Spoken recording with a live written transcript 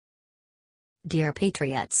Dear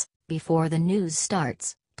Patriots, before the news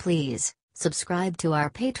starts, please subscribe to our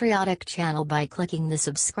patriotic channel by clicking the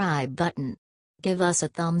subscribe button. Give us a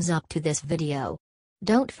thumbs up to this video.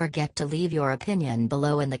 Don't forget to leave your opinion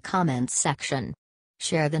below in the comments section.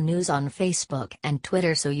 Share the news on Facebook and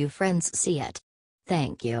Twitter so you friends see it.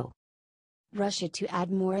 Thank you. Russia to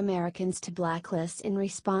add more Americans to blacklist in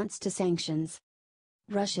response to sanctions.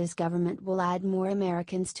 Russia's government will add more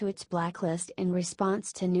Americans to its blacklist in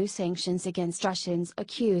response to new sanctions against Russians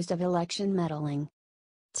accused of election meddling.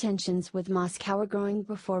 Tensions with Moscow are growing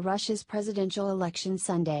before Russia's presidential election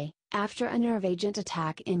Sunday, after a nerve agent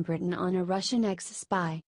attack in Britain on a Russian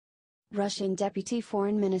ex-spy. Russian Deputy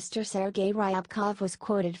Foreign Minister Sergei Ryabkov was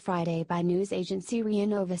quoted Friday by news agency RIA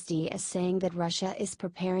Novosti as saying that Russia is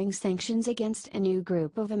preparing sanctions against a new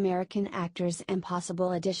group of American actors and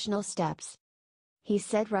possible additional steps. He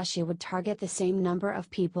said Russia would target the same number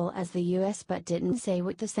of people as the US but didn't say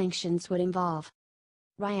what the sanctions would involve.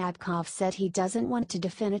 Ryabkov said he doesn't want to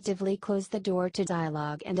definitively close the door to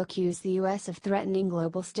dialogue and accused the US of threatening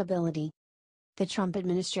global stability. The Trump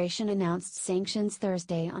administration announced sanctions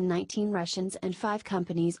Thursday on 19 Russians and 5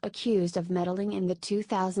 companies accused of meddling in the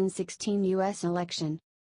 2016 US election.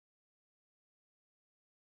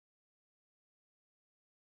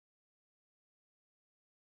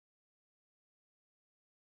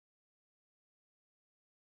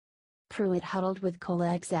 Pruitt huddled with coal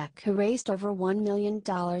exec who raised over $1 million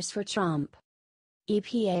for Trump.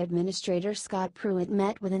 EPA Administrator Scott Pruitt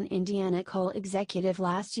met with an Indiana coal executive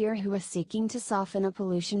last year who was seeking to soften a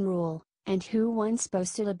pollution rule, and who once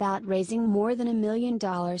boasted about raising more than $1 million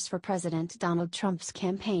for President Donald Trump's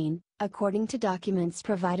campaign, according to documents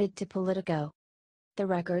provided to Politico. The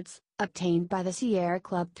records, obtained by the Sierra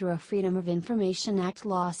Club through a Freedom of Information Act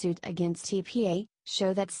lawsuit against EPA,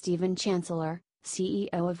 show that Stephen Chancellor, CEO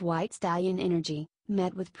of White Stallion Energy,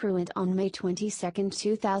 met with Pruitt on May 22,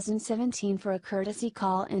 2017 for a courtesy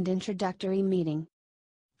call and introductory meeting.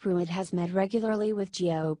 Pruitt has met regularly with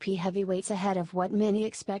GOP heavyweights ahead of what many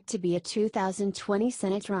expect to be a 2020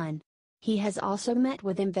 Senate run. He has also met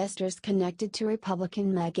with investors connected to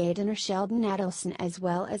Republican mega-donor Sheldon Adelson as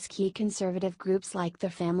well as key conservative groups like the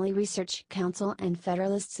Family Research Council and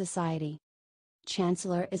Federalist Society.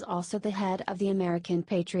 Chancellor is also the head of the American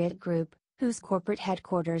Patriot Group, whose corporate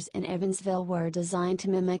headquarters in Evansville were designed to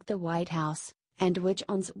mimic the White House, and which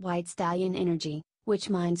owns White Stallion Energy, which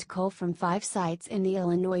mines coal from 5 sites in the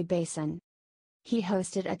Illinois basin. He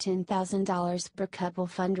hosted a $10,000 per couple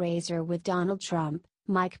fundraiser with Donald Trump,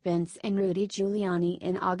 Mike Pence and Rudy Giuliani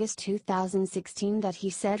in August 2016 that he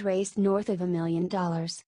said raised north of $1 million.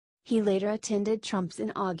 He later attended Trump's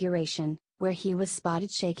inauguration, where he was spotted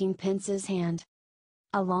shaking Pence's hand.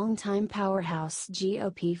 A longtime powerhouse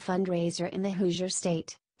GOP fundraiser in the Hoosier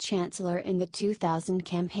State, Chancellor in the 2000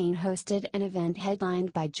 campaign hosted an event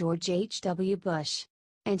headlined by George H.W. Bush.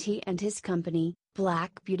 And he and his company,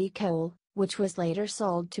 Black Beauty Coal, which was later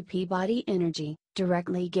sold to Peabody Energy,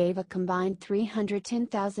 directly gave a combined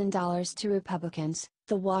 $310,000 to Republicans,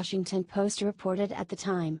 The Washington Post reported at the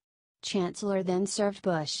time. Chancellor then served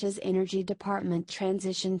Bush's Energy Department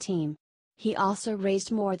transition team. He also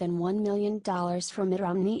raised more than $1 million for Mitt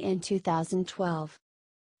Romney in 2012.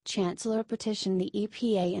 Chancellor petitioned the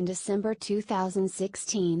EPA in December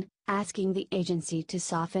 2016, asking the agency to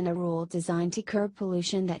soften a rule designed to curb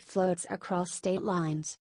pollution that floats across state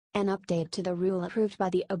lines. An update to the rule approved by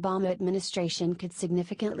the Obama administration could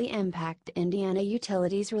significantly impact Indiana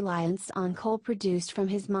Utilities' reliance on coal produced from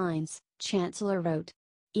his mines, Chancellor wrote.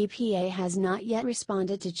 EPA has not yet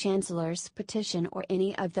responded to Chancellor's petition or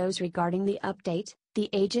any of those regarding the update, the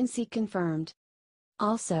agency confirmed.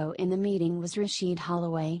 Also in the meeting was Rasheed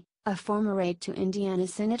Holloway, a former aide to Indiana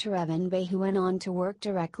Senator Evan Bayh who went on to work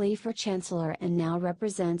directly for Chancellor and now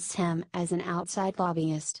represents him as an outside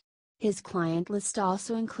lobbyist. His client list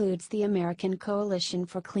also includes the American Coalition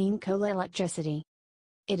for Clean Coal Electricity.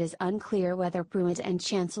 It is unclear whether Pruitt and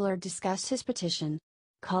Chancellor discussed his petition.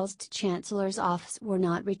 Calls to Chancellor's office were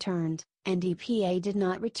not returned, and EPA did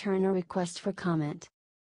not return a request for comment.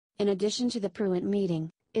 In addition to the Pruitt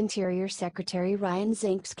meeting, Interior Secretary Ryan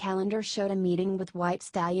Zink's calendar showed a meeting with White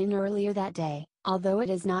Stallion earlier that day, although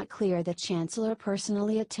it is not clear that Chancellor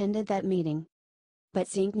personally attended that meeting. But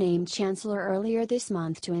Zink named Chancellor earlier this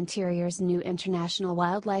month to Interior's new International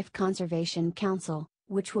Wildlife Conservation Council,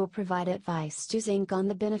 which will provide advice to Zink on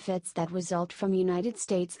the benefits that result from United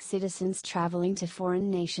States citizens traveling to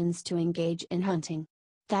foreign nations to engage in hunting.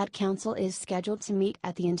 That council is scheduled to meet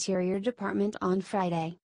at the Interior Department on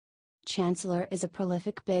Friday. Chancellor is a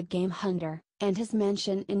prolific big game hunter, and his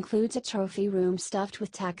mansion includes a trophy room stuffed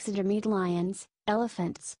with taxidermied lions,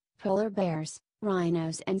 elephants, polar bears,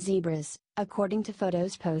 rhinos and zebras, according to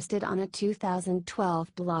photos posted on a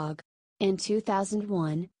 2012 blog. In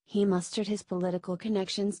 2001, he mustered his political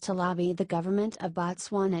connections to lobby the government of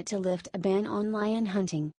Botswana to lift a ban on lion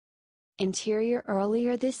hunting. Interior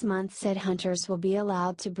earlier this month said hunters will be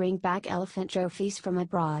allowed to bring back elephant trophies from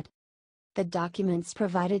abroad. The documents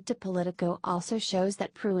provided to Politico also shows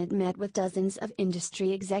that Pruitt met with dozens of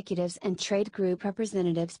industry executives and trade group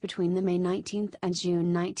representatives between the May 19 and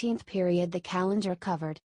June 19 period the calendar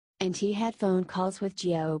covered. And he had phone calls with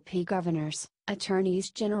GOP governors,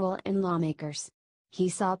 attorneys general and lawmakers. He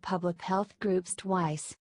saw public health groups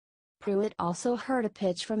twice. Pruitt also heard a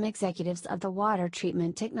pitch from executives of the water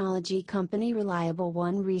treatment technology company Reliable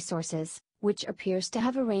One Resources, which appears to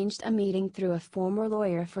have arranged a meeting through a former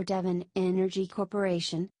lawyer for Devon Energy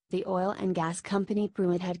Corporation, the oil and gas company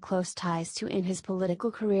Pruitt had close ties to in his political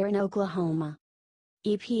career in Oklahoma.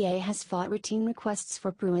 EPA has fought routine requests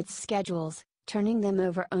for Pruitt's schedules, turning them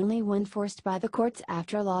over only when forced by the courts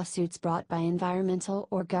after lawsuits brought by environmental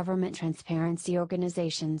or government transparency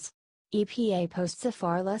organizations. EPA posts a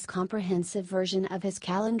far less comprehensive version of his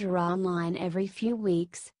calendar online every few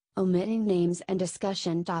weeks, omitting names and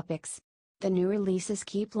discussion topics. The new releases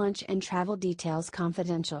keep lunch and travel details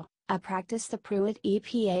confidential, a practice the Pruitt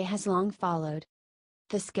EPA has long followed.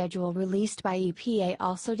 The schedule released by EPA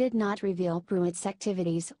also did not reveal Pruitt's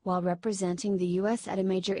activities while representing the U.S. at a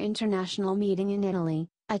major international meeting in Italy,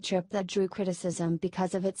 a trip that drew criticism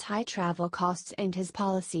because of its high travel costs and his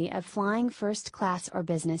policy of flying first class or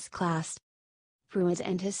business class. Pruitt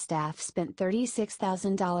and his staff spent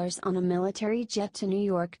 $36,000 on a military jet to New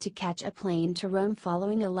York to catch a plane to Rome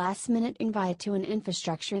following a last-minute invite to an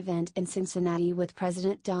infrastructure event in Cincinnati with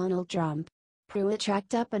President Donald Trump. Pruitt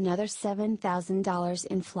tracked up another $7,000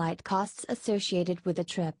 in flight costs associated with the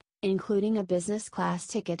trip, including a business class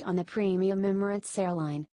ticket on the premium Emirates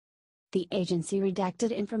airline. The agency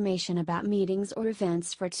redacted information about meetings or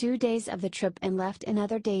events for 2 days of the trip and left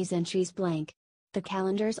another day's entries blank. The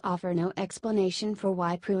calendars offer no explanation for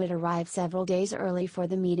why Pruitt arrived several days early for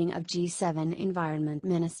the meeting of G7 environment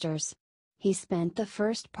ministers. He spent the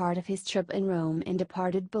first part of his trip in Rome and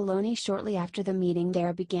departed Bologna shortly after the meeting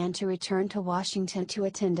there began to return to Washington to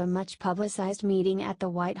attend a much-publicized meeting at the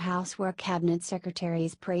White House where cabinet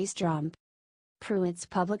secretaries praised Trump. Pruitt's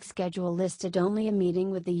public schedule listed only a meeting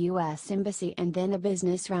with the U.S. Embassy and then a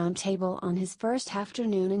business roundtable on his first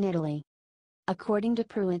afternoon in Italy. According to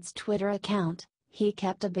Pruitt's Twitter account, he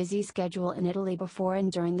kept a busy schedule in Italy before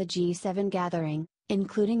and during the G7 gathering,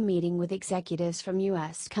 including meeting with executives from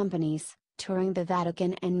U.S. companies, touring the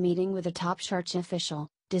Vatican and meeting with a top church official,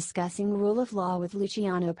 discussing rule of law with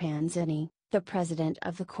Luciano Panzini, the president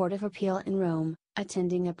of the Court of Appeal in Rome,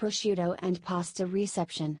 attending a prosciutto and pasta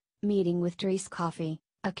reception, meeting with Therese Coffey,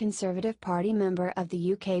 a Conservative Party member of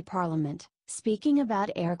the UK Parliament, speaking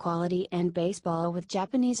about air quality and baseball with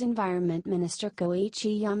Japanese Environment Minister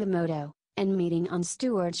Koichi Yamamoto, and meeting on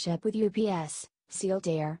stewardship with UPS, Sealed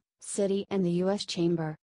Air, City and the U.S.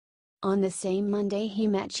 Chamber. On the same Monday he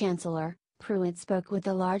met Chancellor. Pruitt spoke with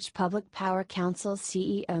the large Public Power Council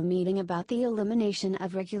CEO meeting about the elimination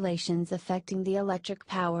of regulations affecting the electric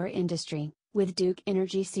power industry, with Duke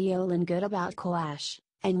Energy CEO Lynn Good about coal ash,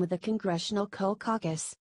 and with the Congressional Coal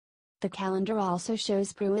Caucus. The calendar also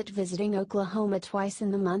shows Pruitt visiting Oklahoma twice in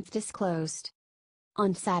the month disclosed.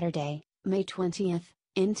 On Saturday, May 20th,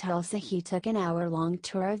 in Tulsa he took an hour-long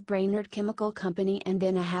tour of Brainerd Chemical Company and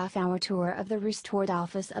then a half-hour tour of the restored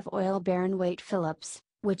office of oil baron Wade Phillips,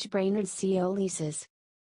 which Brainerd CEO leases.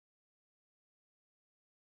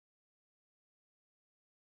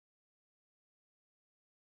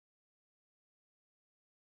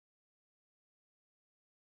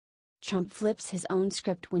 Trump flips his own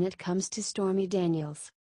script when it comes to Stormy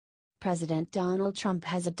Daniels. President Donald Trump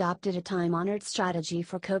has adopted a time-honored strategy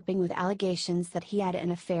for coping with allegations that he had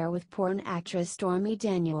an affair with porn actress Stormy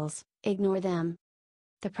Daniels: ignore them.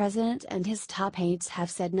 The president and his top aides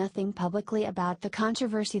have said nothing publicly about the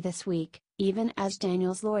controversy this week, even as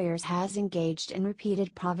Daniels' lawyers has engaged in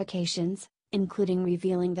repeated provocations, including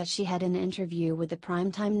revealing that she had an interview with the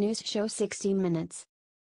primetime news show 60 Minutes.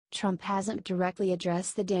 Trump hasn't directly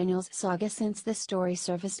addressed the Daniels saga since the story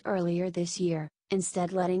surfaced earlier this year,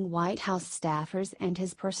 instead letting White House staffers and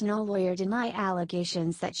his personal lawyer deny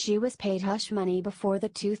allegations that she was paid hush money before the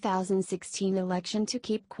 2016 election to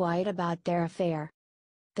keep quiet about their affair.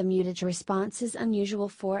 The muted response is unusual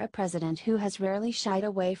for a president who has rarely shied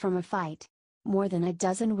away from a fight. More than a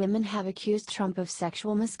dozen women have accused Trump of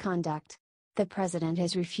sexual misconduct. The president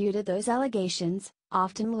has refuted those allegations,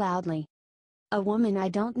 often loudly. "A woman I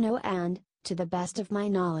don't know and, to the best of my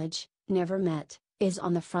knowledge, never met," is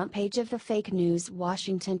on the front page of the fake news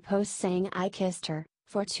Washington Post saying "I kissed her,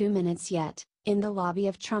 for 2 minutes yet, in the lobby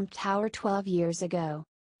of Trump Tower 12 years ago.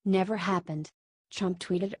 Never happened." Trump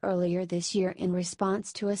tweeted earlier this year in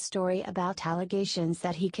response to a story about allegations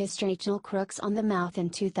that he kissed Rachel Crooks on the mouth in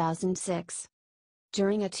 2006.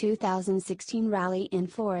 During a 2016 rally in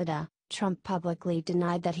Florida, Trump publicly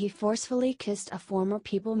denied that he forcefully kissed a former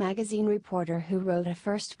People magazine reporter who wrote a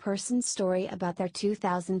first-person story about their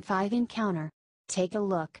 2005 encounter. "Take a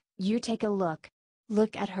look, you take a look.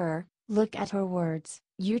 Look at her words,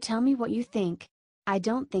 you tell me what you think." "I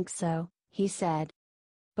don't think so," he said.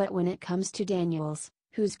 But when it comes to Daniels,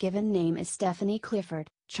 whose given name is Stephanie Clifford,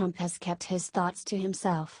 Trump has kept his thoughts to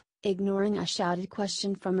himself, ignoring a shouted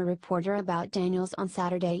question from a reporter about Daniels on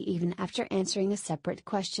Saturday even after answering a separate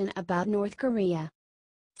question about North Korea.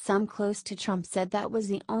 Some close to Trump said that was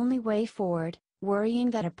the only way forward,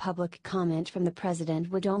 worrying that a public comment from the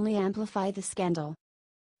president would only amplify the scandal.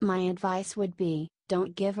 "My advice would be,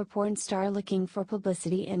 don't give a porn star looking for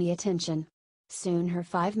publicity any attention. Soon her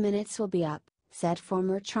 5 minutes will be up," said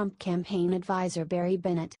former Trump campaign advisor Barry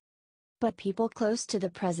Bennett. But people close to the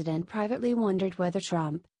president privately wondered whether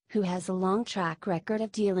Trump, who has a long track record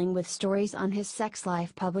of dealing with stories on his sex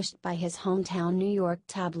life published by his hometown New York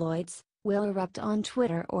tabloids, will erupt on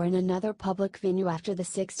Twitter or in another public venue after the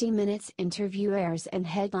 60 Minutes interview airs and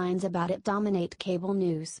headlines about it dominate cable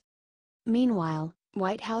news. Meanwhile,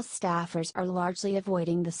 White House staffers are largely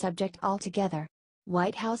avoiding the subject altogether.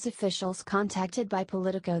 White House officials contacted by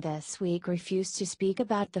Politico this week refused to speak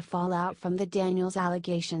about the fallout from the Daniels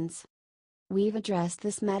allegations. "We've addressed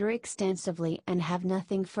this matter extensively and have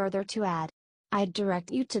nothing further to add. I'd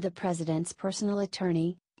direct you to the president's personal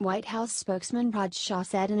attorney," White House spokesman Raj Shah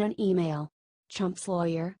said in an email. Trump's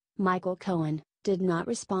lawyer, Michael Cohen, did not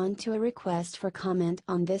respond to a request for comment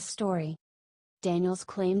on this story. Daniels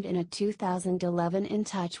claimed in a 2011 In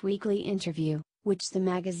Touch weekly interview, which the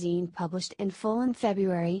magazine published in full in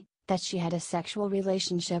February, that she had a sexual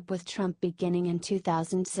relationship with Trump beginning in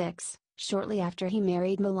 2006. Shortly after he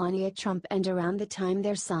married Melania Trump and around the time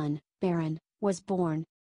their son, Barron, was born.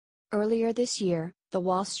 Earlier this year, the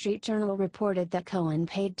Wall Street Journal reported that Cohen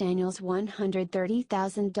paid Daniels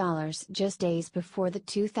 $130,000 just days before the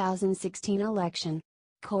 2016 election.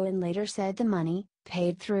 Cohen later said the money,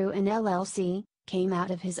 paid through an LLC, came out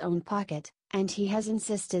of his own pocket, and he has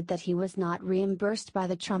insisted that he was not reimbursed by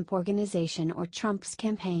the Trump Organization or Trump's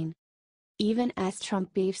campaign. Even as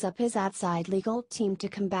Trump beefs up his outside legal team to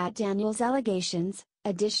combat Daniels' allegations,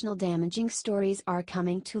 additional damaging stories are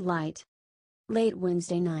coming to light. Late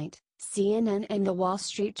Wednesday night, CNN and the Wall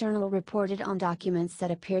Street Journal reported on documents that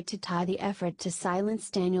appeared to tie the effort to silence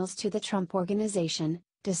Daniels to the Trump Organization,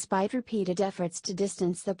 despite repeated efforts to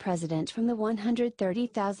distance the president from the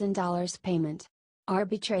 $130,000 payment.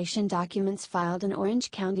 Arbitration documents filed in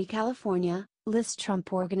Orange County, California, list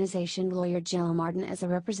Trump Organization lawyer Jill Martin as a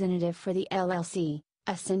representative for the LLC,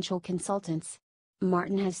 Essential Consultants.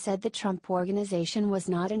 Martin has said the Trump Organization was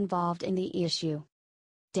not involved in the issue.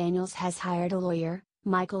 Daniels has hired a lawyer,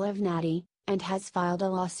 Michael Avenatti, and has filed a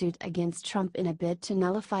lawsuit against Trump in a bid to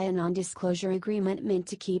nullify a non-disclosure agreement meant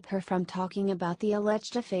to keep her from talking about the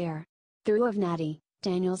alleged affair. Through Avenatti,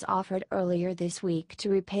 Daniels offered earlier this week to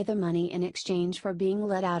repay the money in exchange for being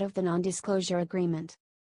let out of the non-disclosure agreement.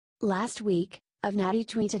 Last week, Avenatti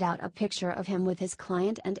tweeted out a picture of him with his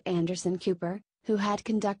client and Anderson Cooper, who had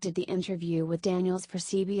conducted the interview with Daniels for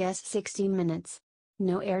CBS 60 Minutes.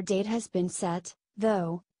 No air date has been set,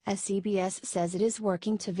 though, as CBS says it is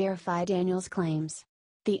working to verify Daniels' claims.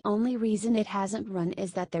 The only reason it hasn't run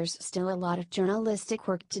is that there's still a lot of journalistic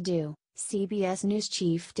work to do, CBS News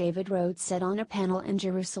chief David Rhodes said on a panel in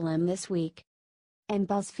Jerusalem this week. And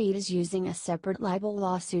BuzzFeed is using a separate libel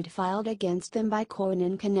lawsuit filed against them by Cohen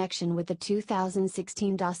in connection with the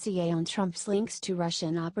 2016 dossier on Trump's links to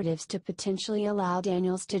Russian operatives to potentially allow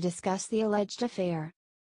Daniels to discuss the alleged affair.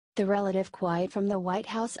 The relative quiet from the White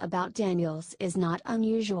House about Daniels is not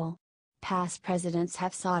unusual. Past presidents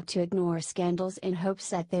have sought to ignore scandals in hopes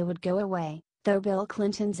that they would go away, though Bill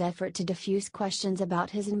Clinton's effort to diffuse questions about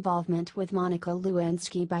his involvement with Monica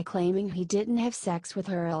Lewinsky by claiming he didn't have sex with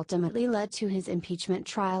her ultimately led to his impeachment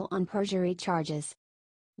trial on perjury charges.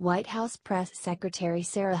 White House Press Secretary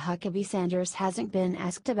Sarah Huckabee Sanders hasn't been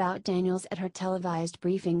asked about Daniels at her televised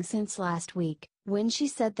briefing since last week, when she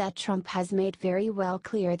said that Trump has made very well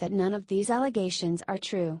clear that none of these allegations are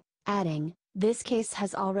true, adding, "This case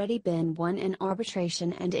has already been won in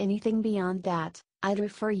arbitration and anything beyond that, I'd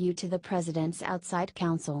refer you to the president's outside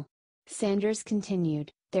counsel." Sanders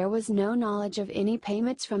continued, "There was no knowledge of any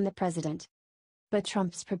payments from the president." But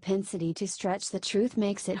Trump's propensity to stretch the truth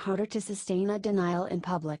makes it harder to sustain a denial in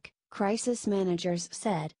public, Crisis managers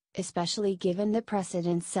said, especially given the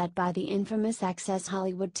precedent set by the infamous Access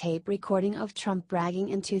Hollywood tape recording of Trump bragging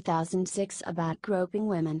in 2006 about groping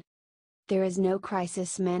women. There is no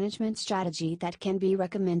crisis management strategy that can be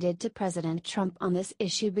recommended to President Trump on this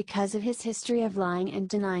issue because of his history of lying and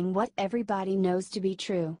denying what everybody knows to be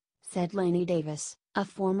true, said Laney Davis, a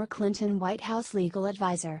former Clinton White House legal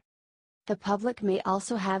advisor. The public may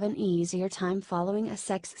also have an easier time following a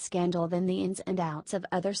sex scandal than the ins and outs of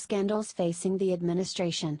other scandals facing the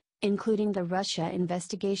administration, including the Russia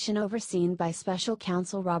investigation overseen by Special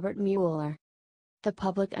Counsel Robert Mueller. The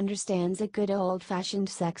public understands a good old-fashioned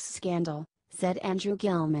sex scandal, said Andrew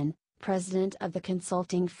Gilman, president of the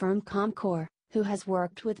consulting firm Comcor, who has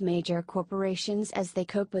worked with major corporations as they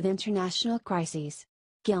cope with international crises.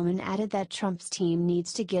 Gilman added that Trump's team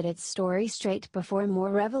needs to get its story straight before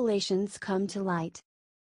more revelations come to light.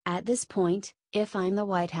 At this point, if I'm the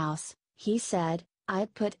White House, he said,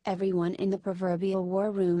 I'd put everyone in the proverbial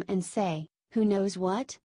war room and say, who knows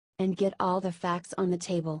what? And get all the facts on the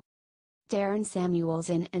table. Darren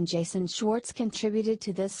Samuelson and Jason Schwartz contributed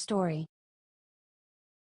to this story.